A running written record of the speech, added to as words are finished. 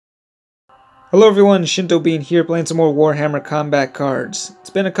Hello everyone, Shinto Bean here playing some more Warhammer Combat Cards. It's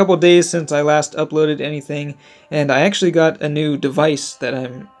been a couple days since I last uploaded anything, and I actually got a new device that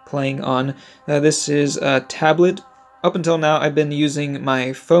I'm playing on. This is a tablet. Up until now I've been using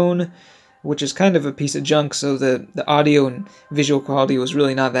my phone, which is kind of a piece of junk, so the audio and visual quality was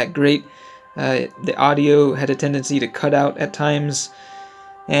really not that great. The audio had a tendency to cut out at times,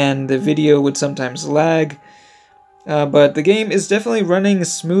 and the video would sometimes lag. But the game is definitely running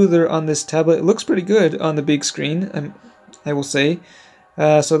smoother on this tablet. It looks pretty good on the big screen, I will say.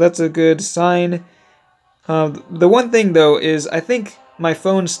 So that's a good sign. The one thing, though, is I think my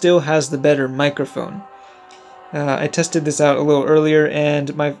phone still has the better microphone. I tested this out a little earlier,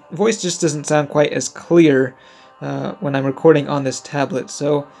 and my voice just doesn't sound quite as clear when I'm recording on this tablet.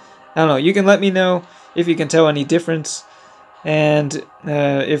 So, I don't know. You can let me know if you can tell any difference, and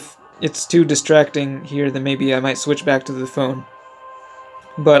if it's too distracting here, then maybe I might switch back to the phone.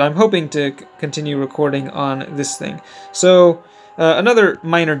 But I'm hoping to continue recording on this thing. So, another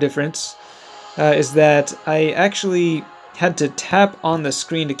minor difference is that I actually had to tap on the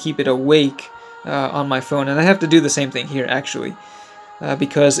screen to keep it awake on my phone. And I have to do the same thing here, actually.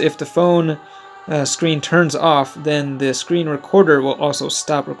 Because if the phone screen turns off, then the screen recorder will also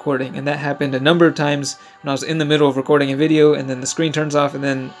stop recording. And that happened a number of times when I was in the middle of recording a video, and then the screen turns off, and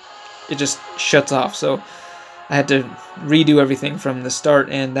then it just shuts off. So I had to redo everything from the start,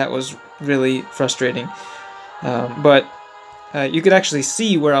 and that was really frustrating. But you could actually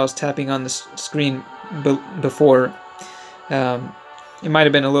see where I was tapping on the screen before. It might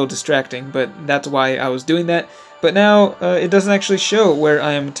have been a little distracting, but that's why I was doing that. But now it doesn't actually show where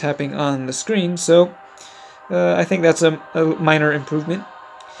I am tapping on the screen, so I think that's a minor improvement.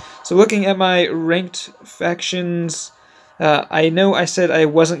 So looking at my ranked factions, I know I said I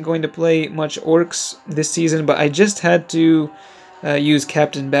wasn't going to play much Orcs this season, but I just had to use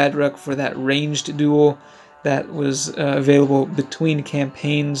Captain Badruk for that ranged duel that was available between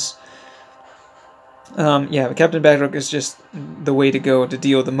campaigns. Yeah, Captain Badruk is just the way to go to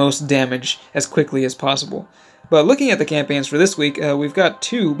deal the most damage as quickly as possible. But looking at the campaigns for this week, we've got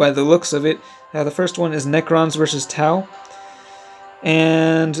two by the looks of it. The first one is Necrons versus Tau.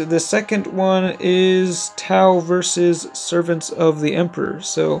 And the second one is Tau versus Servants of the Emperor,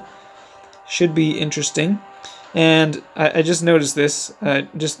 so should be interesting. And I just noticed this,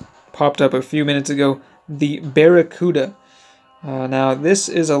 just popped up a few minutes ago, the Barracuda. Now this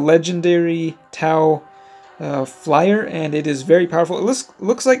is a legendary Tau flyer, and it is very powerful. It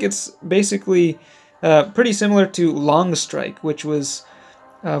looks like it's basically pretty similar to Longstrike, which was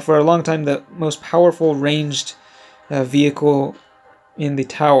for a long time the most powerful ranged vehicle in the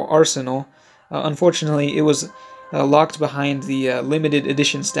Tau arsenal. Unfortunately, it was locked behind the limited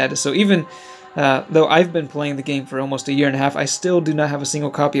edition status. So even though I've been playing the game for almost a year and a half, I still do not have a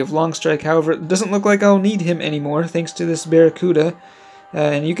single copy of Longstrike. However, it doesn't look like I'll need him anymore thanks to this Barracuda.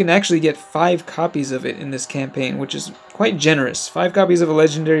 And you can actually get 5 copies of it in this campaign, which is quite generous. 5 copies of a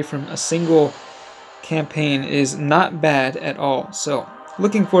legendary from a single campaign is not bad at all. So,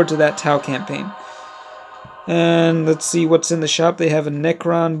 looking forward to that Tau campaign. And let's see what's in the shop. They have a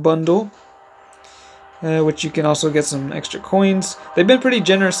Necron bundle, which you can also get some extra coins. They've been pretty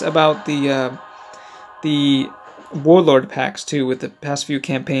generous about the Warlord packs too, with the past few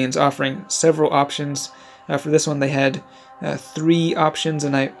campaigns offering several options. For this one they had 3 options,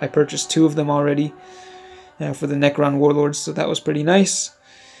 and I purchased 2 of them already for the Necron Warlords, so that was pretty nice.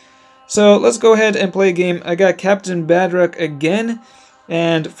 So let's go ahead and play a game. I got Captain Badruk again.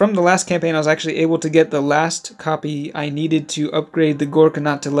 And from the last campaign, I was actually able to get the last copy I needed to upgrade the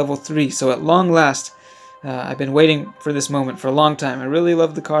Gorkanaut to level 3. So at long last, I've been waiting for this moment for a long time. I really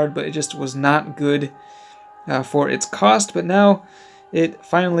love the card, but it just was not good for its cost. But now it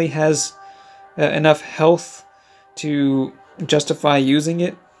finally has enough health to justify using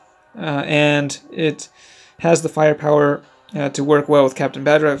it. And it has the firepower to work well with Captain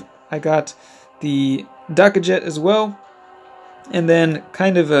Badruk. I got the Dakajet as well. And then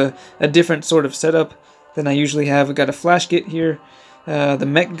kind of a different sort of setup than I usually have. I got a flash kit here, the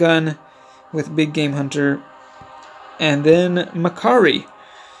mech gun with Big Game Hunter, and then Makari,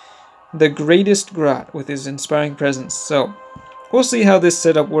 the greatest Grot with his inspiring presence. So we'll see how this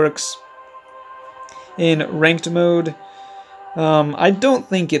setup works in ranked mode. I don't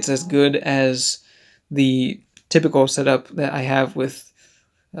think it's as good as the typical setup that I have with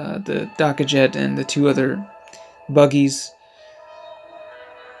the Dakajet and the 2 other buggies.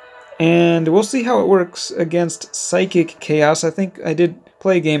 And we'll see how it works against Psychic Chaos. I think I did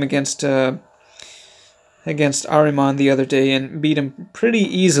play a game against Ahriman the other day and beat him pretty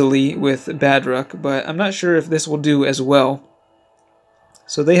easily with Badruk, but I'm not sure if this will do as well.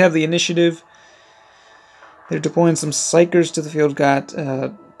 So they have the initiative. They're deploying some Psychers to the field. Got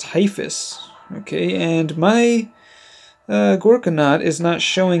Typhus. Okay, and my Gorkanaut is not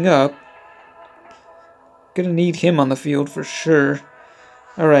showing up. Gonna need him on the field for sure.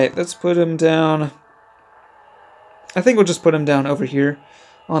 Alright, let's put him down. I think we'll just put him down over here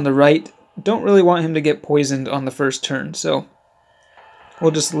on the right. Don't really want him to get poisoned on the first turn, so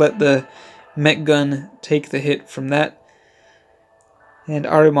we'll just let the Mech Gun take the hit from that. And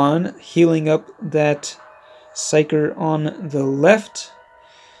Ahriman healing up that Psyker on the left.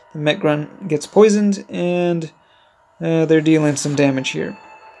 The Mech Gun gets poisoned, and they're dealing some damage here.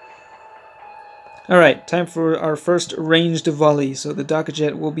 Alright, time for our first ranged volley. So the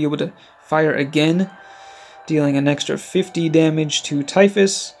Dakajet will be able to fire again, dealing an extra 50 damage to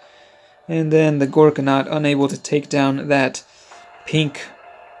Typhus. And then the Gorkanaut unable to take down that pink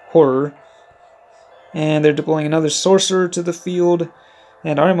horror. And they're deploying another Sorcerer to the field.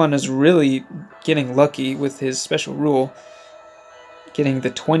 And Ahriman is really getting lucky with his special rule, getting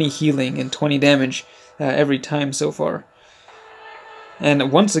the 20 healing and 20 damage every time so far.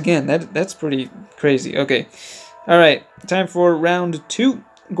 And once again, that's pretty crazy. Okay, alright, time for round 2.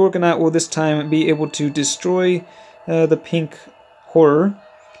 Gorkanaut will this time be able to destroy the pink horror.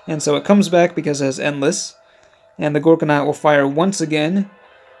 And so it comes back because it has Endless. And the Gorkanaut will fire once again,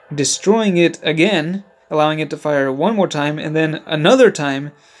 destroying it again, allowing it to fire one more time, and then another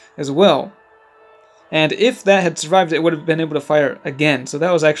time as well. And if that had survived, it would have been able to fire again. So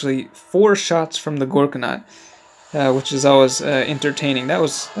that was actually 4 shots from the Gorkanaut, which is always entertaining. That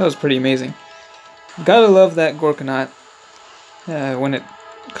was pretty amazing. Gotta love that Gorkanaut when it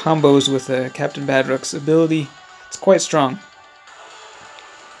combos with Captain Badrock's ability. It's quite strong.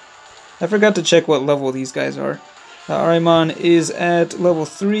 I forgot to check what level these guys are. Ahriman is at level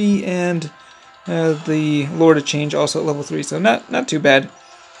 3, and the Lord of Change also at level 3, so not too bad.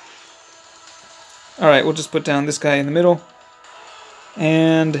 Alright, we'll just put down this guy in the middle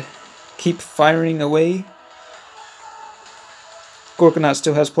and keep firing away. Gorkanaut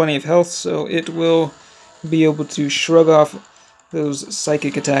still has plenty of health, so it will be able to shrug off those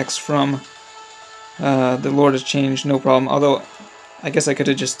psychic attacks from the Lord of Change, no problem. Although, I guess I could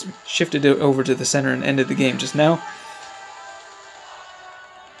have just shifted it over to the center and ended the game just now.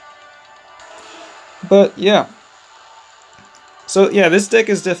 But, yeah. So, yeah, this deck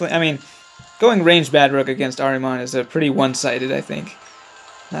is definitely, I mean, going ranged Badrock against Ahriman is a pretty one-sided, I think.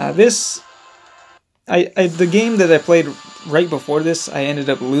 The game that I played right before this, I ended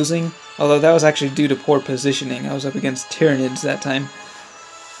up losing, although that was actually due to poor positioning. I was up against Tyranids that time.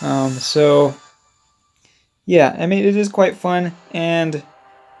 So, yeah, I mean, it is quite fun, and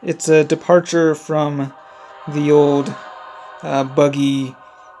it's a departure from the old buggy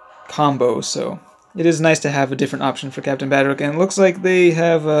combo, so it is nice to have a different option for Captain Badrock, and it looks like they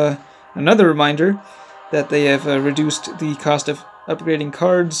have another reminder that they have reduced the cost of upgrading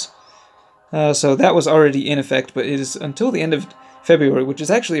cards. So that was already in effect, but it is until the end of February, which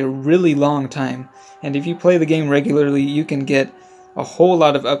is actually a really long time. And if you play the game regularly, you can get a whole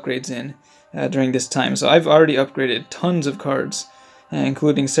lot of upgrades in during this time. So I've already upgraded tons of cards,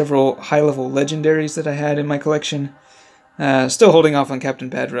 including several high-level legendaries that I had in my collection. Still holding off on Captain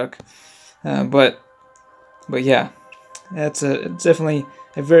Badrock. But yeah, it's definitely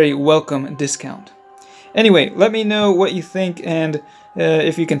a very welcome discount. Anyway, let me know what you think, and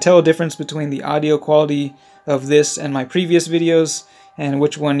if you can tell a difference between the audio quality of this and my previous videos, and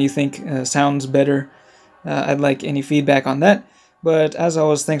which one you think sounds better. I'd like any feedback on that. But as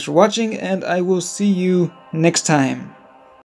always, thanks for watching, and I will see you next time.